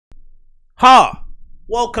Ha!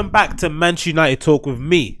 Welcome back to Manchester United Talk with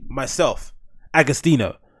me, myself,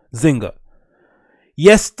 Agostino Zinga.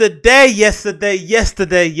 Yesterday,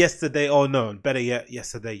 oh no, better yet,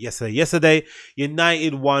 yesterday,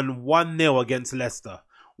 United won 1-0 against Leicester.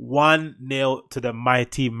 1-0 to the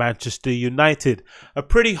mighty Manchester United. A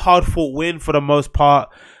pretty hard-fought win for the most part.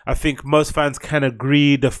 I think most fans can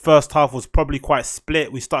agree the first half was probably quite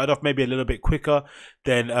split. We started off maybe a little bit quicker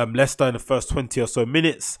than Leicester in the first 20 or so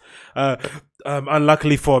minutes.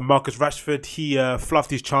 Unluckily for Marcus Rashford, he fluffed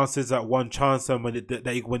his chances at one chance, and when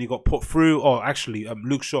he got put through, or actually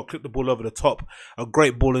Luke Shaw clipped the ball over the top, a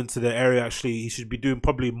great ball into the area. Actually, he should be doing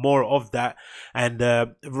probably more of that, and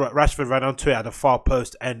Rashford ran onto it at the far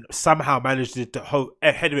post and somehow managed to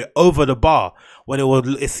head it over the bar when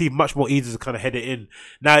it seemed much more easy to kind of head it in.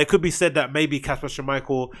 Now, it could be said that maybe Kasper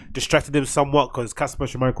Schmeichel distracted him somewhat, because Kasper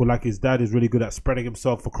Schmeichel, like his dad, is really good at spreading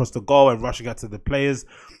himself across the goal and rushing out to the players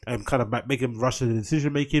and kind of making rush to the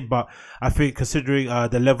decision making. But I think considering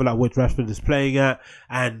the level at which Rashford is playing at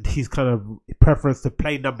and his kind of preference to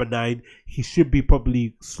play number 9, he should be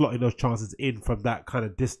probably slotting those chances in from that kind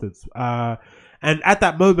of distance. And at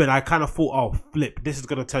that moment, I kind of thought, oh, flip, this is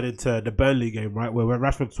going to turn into the Burnley game, right? Where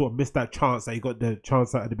Rashford sort of missed that chance that he got the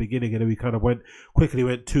chance at the beginning, and then we kind of quickly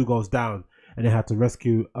went 2 goals down, and they had to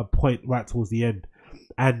rescue a point right towards the end.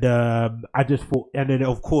 And I just thought, and then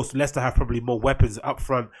of course Leicester have probably more weapons up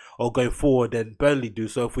front or going forward than Burnley do.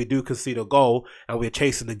 So if we do concede a goal and we're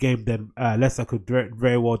chasing the game, then Leicester could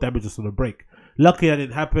very well damage us on the break. Luckily that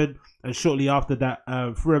didn't happen, and shortly after that,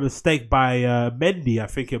 through a mistake by Mendy, I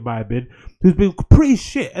think it might have been, who's been pretty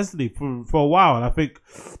shit, hasn't he, for a while. And I think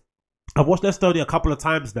I've watched Leicester only a couple of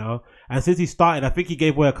times now, and since he started, I think he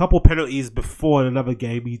gave away a couple of penalties before in another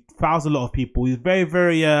game. He fouls a lot of people. He's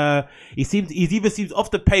very, he either seems off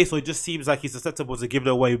the pace, or it just seems like he's susceptible to giving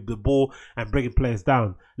away the ball and bringing players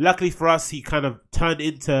down. Luckily for us, he kind of turned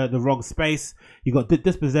into the wrong space. He got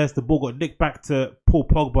dispossessed. The ball got nicked back to Paul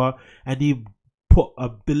Pogba, and he put a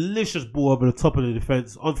delicious ball over the top of the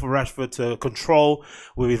defense on for Rashford to control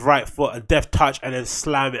with his right foot, a deft touch, and then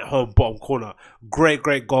slam it home bottom corner. Great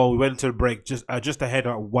goal. We went into the break just ahead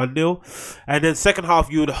at 1-0, and then second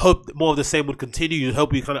half you would hope more of the same would continue. You'd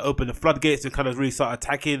hope we kind of open the floodgates and kind of really start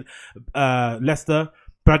attacking Leicester.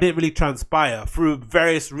 But I didn't really transpire through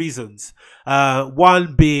various reasons.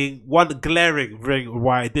 One glaring ring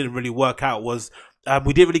why it didn't really work out was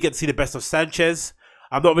we didn't really get to see the best of Sanchez.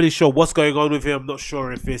 I'm not really sure what's going on with him. I'm not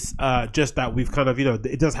sure if it's just that we've kind of,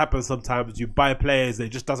 it does happen sometimes. You buy players and it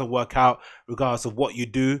just doesn't work out regardless of what you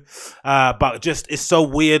do. But just, it's so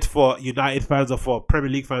weird for United fans or for Premier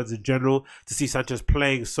League fans in general to see Sanchez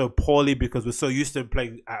playing so poorly, because we're so used to him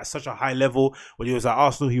playing at such a high level. When he was at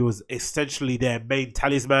Arsenal, he was essentially their main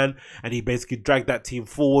talisman, and he basically dragged that team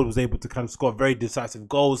forward, was able to kind of score very decisive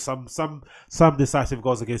goals, some decisive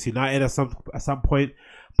goals against United at some point.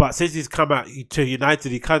 But since he's come out to United,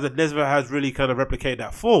 he kind of never has really kind of replicated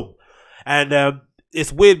that form. And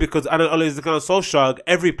it's weird because under Ole Gunnar Solskjaer,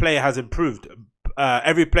 every player has improved.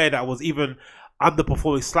 Every player that was even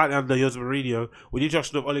underperforming slightly under Jose Mourinho, with the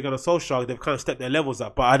introduction of Ole Gunnar Solskjaer, they've kind of stepped their levels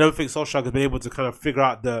up. But I don't think Solskjaer has been able to kind of figure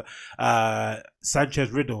out the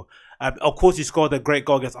Sanchez riddle. Of course, he scored a great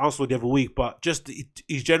goal against Arsenal the other week, but just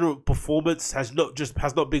his general performance has not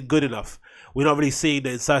been good enough. We're not really seeing the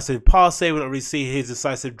incisive passing. We're not really seeing his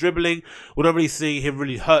incisive dribbling. We're not really seeing him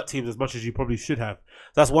really hurt teams as much as you probably should have.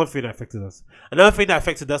 That's one thing that affected us. Another thing that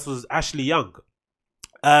affected us was Ashley Young.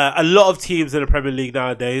 A lot of teams in the Premier League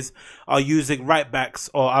nowadays are using right backs,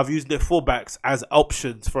 or are using their full backs as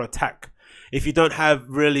options for attack. If you don't have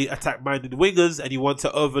really attack-minded wingers and you want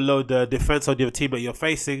to overload the defense on your team that you're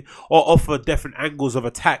facing, or offer different angles of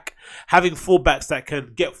attack, having fullbacks that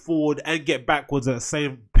can get forward and get backwards at the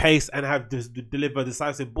same pace and have deliver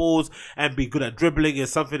decisive balls and be good at dribbling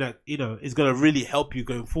is something that is going to really help you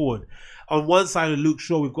going forward. On one side of Luke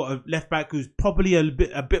Shaw, we've got a left back who's probably a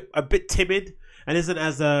bit timid and isn't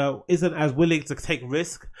as willing to take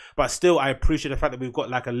risk, but still I appreciate the fact that we've got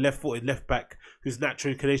like a left-footed left back whose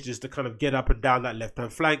natural inclination is to kind of get up and down that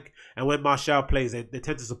left-hand flank. And when Martial plays, they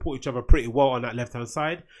tend to support each other pretty well on that left-hand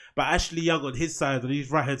side. But Ashley Young on his side, on his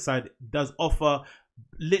right-hand side, does offer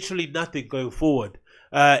literally nothing going forward.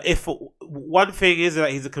 If one thing is that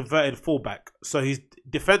he's a converted fullback, so he's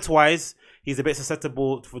defense-wise, he's a bit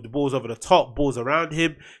susceptible for the balls over the top, balls around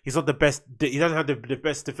him. He's not the best. He doesn't have the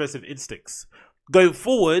best defensive instincts. Going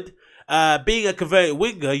forward, being a converted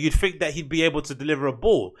winger, you'd think that he'd be able to deliver a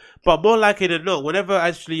ball. But more likely than not, whenever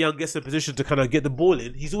Ashley Young gets in a position to kind of get the ball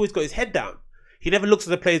in, he's always got his head down. he never looks at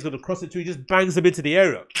the player he's going to cross it to. He just bangs them into the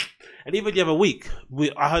area. And even the other week,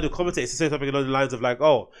 I heard a commentator say something along the lines of like,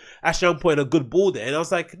 "Oh, Ashley Young put in a good ball there," and I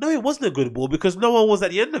was like, "No, it wasn't a good ball because no one was at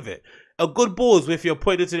the end of it. A good ball is if you're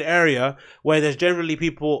putting into the area where there's generally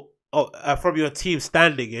people from your team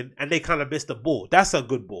standing in, and they kind of miss the ball. That's a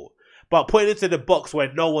good ball. But putting it into the box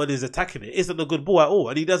where no one is attacking it isn't a good ball at all,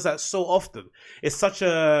 and he does that so often. It's such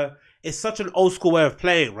an old school way of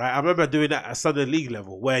playing, right? I remember doing that at Sunday League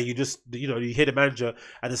level where you just, you hear the manager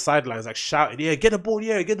at the sidelines like shouting, "Yeah, get the ball in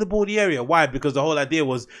the area, get the ball in the area." Why? Because the whole idea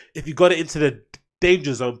was if you got it into the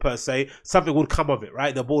danger zone per se, something would come of it,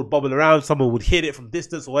 right? The ball would bobble around, someone would hit it from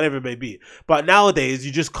distance or whatever it may be. But nowadays,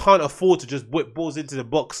 you just can't afford to just whip balls into the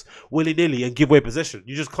box willy-nilly and give away possession.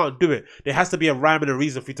 You just can't do it. There has to be a rhyme and a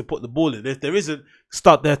reason for you to put the ball in. If there isn't,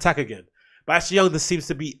 start the attack again. But Ashley Young just seems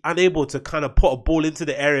to be unable to kind of put a ball into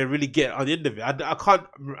the area and really get on the end of it. I can't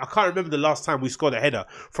remember the last time we scored a header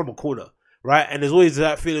from a corner, right? And there's always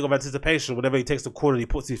that feeling of anticipation whenever he takes the corner and he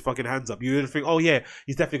puts his fucking hands up. You really think, oh yeah,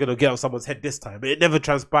 he's definitely going to get on someone's head this time. But it never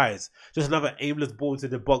transpires. Just another aimless ball into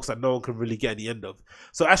the box that no one can really get at the end of.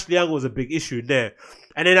 So Ashley Young was a big issue there.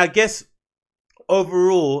 And then I guess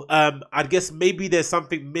overall, I guess maybe there's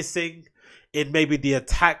something missing in maybe the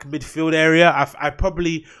attack midfield area. I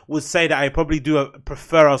probably would say that I probably do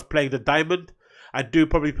prefer us playing the diamond. I do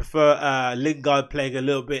probably prefer Lingard playing a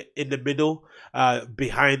little bit in the middle,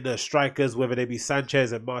 behind the strikers, whether they be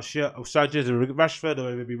Sanchez and Martial, or Sanchez and Rashford,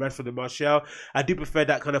 or maybe Rashford and Martial. I do prefer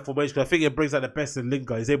that kind of formation because I think it brings out the best in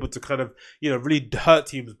Lingard. He's able to kind of, really hurt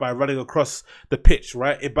teams by running across the pitch,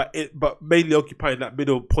 right? But mainly occupying that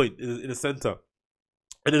middle point in the centre.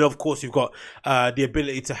 And then, of course, you've got the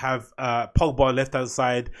ability to have Pogba on left-hand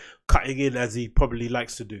side cutting in as he probably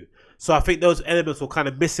likes to do. So I think those elements were kind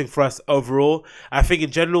of missing for us overall. I think in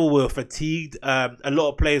general we were fatigued. A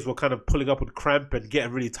lot of players were kind of pulling up with cramp and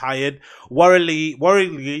getting really tired. Worryingly,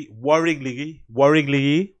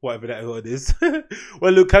 whatever that word is.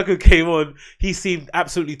 When Lukaku came on, he seemed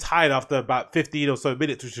absolutely tired after about 15 or so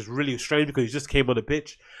minutes, which is really strange because he just came on the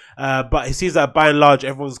pitch. But it seems that by and large,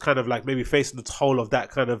 everyone's kind of like maybe facing the toll of that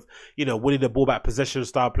kind of, winning the ball back possession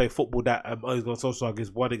style play football that Ole Gunnar Solskjaer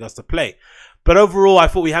is wanting us to play. But overall, I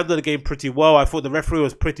thought we handled the game pretty well. I thought the referee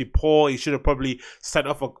was pretty poor. He should have probably sent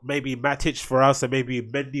off maybe Matic for us and maybe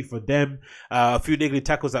Mendy for them. A few niggly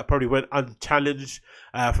tackles that probably went unchallenged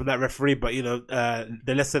from that referee. But,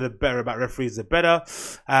 the less the better about referees, the better.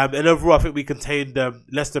 And overall, I think we contained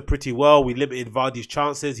Leicester pretty well. We limited Vardy's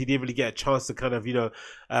chances. He didn't really get a chance to kind of,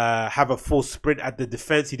 have a full sprint at the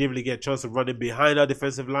defence. He didn't really get a chance to run in behind our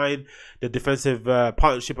defensive line. The defensive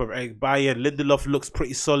partnership of Eric Bailly and Lindelof looks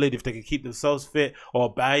pretty solid if they can keep themselves fit,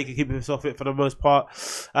 or Bailly can keep himself fit for the most part.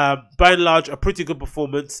 By and large, a pretty good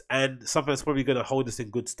performance and something that's probably going to hold us in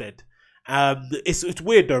good stead. It's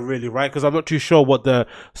weird though, really, right? Because I'm not too sure what the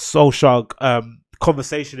Solskjaer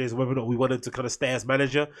conversation is, whether or not we want him to kind of stay as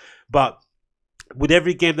manager. But with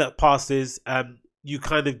every game that passes, you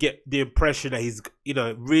kind of get the impression that he's,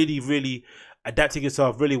 really, really adapting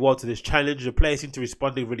himself really well to this challenge. The players seem to be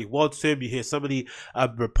responding really well to him. You hear so many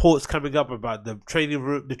reports coming up about the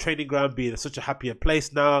training ground being such a happier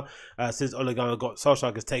place now since Ole Gunnar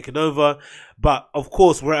Solskjaer has taken over. But of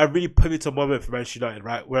course, we're at a really pivotal moment for Manchester United,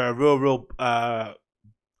 right? We're a real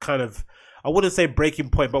kind of, I wouldn't say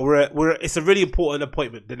breaking point, but it's a really important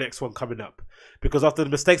appointment, the next one coming up, because after the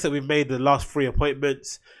mistakes that we've made the last 3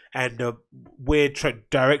 appointments and the weird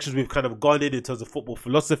directions we've kind of gone in terms of football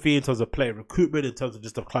philosophy, in terms of player recruitment, in terms of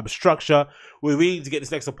just the club structure, we really need to get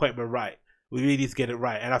this next appointment right. We really need to get it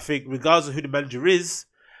right. And I think regardless of who the manager is,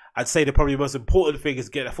 I'd say the probably most important thing is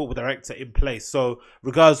get a football director in place. So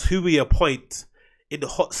regardless who we appoint in the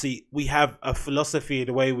hot seat, we have a philosophy in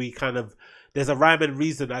the way we kind of, there's a rhyme and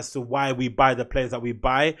reason as to why we buy the players that we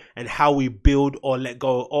buy and how we build or let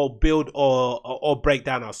go or build or break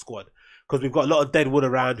down our squad. Because we've got a lot of dead wood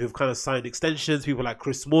around who've kind of signed extensions, people like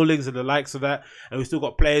Chris Smallings and the likes of that. And we've still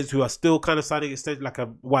got players who are still kind of signing extensions, like a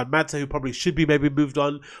Juan Mata who probably should be maybe moved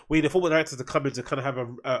on. We need the football directors to come in to kind of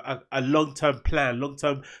have a long-term plan,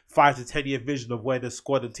 long-term 5 to 10 year vision of where the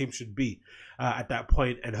squad and team should be at that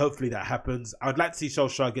point. And hopefully that happens. I would like to see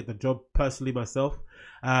Solskjaer get the job personally myself.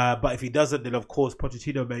 But if he doesn't, then of course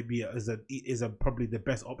Pochettino maybe is probably the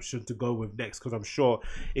best option to go with next, because I'm sure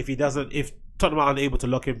if he doesn't, if Tottenham are unable to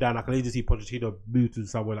lock him down, I can easily see Pochettino move to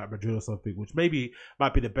somewhere like Madrid or something, which maybe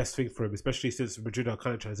might be the best thing for him, especially since Madrid are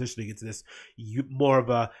kind of transitioning into this more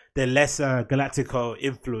of the lesser Galactico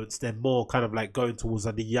influence. They're more kind of like going towards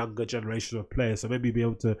the younger generation of players, so maybe be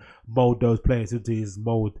able to mold those players into his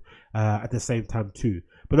mold at the same time too.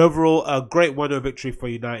 But overall, a great 1-0 victory for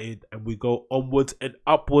United, and we go onwards and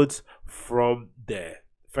upwards from there.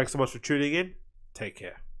 Thanks so much for tuning in. Take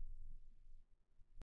care.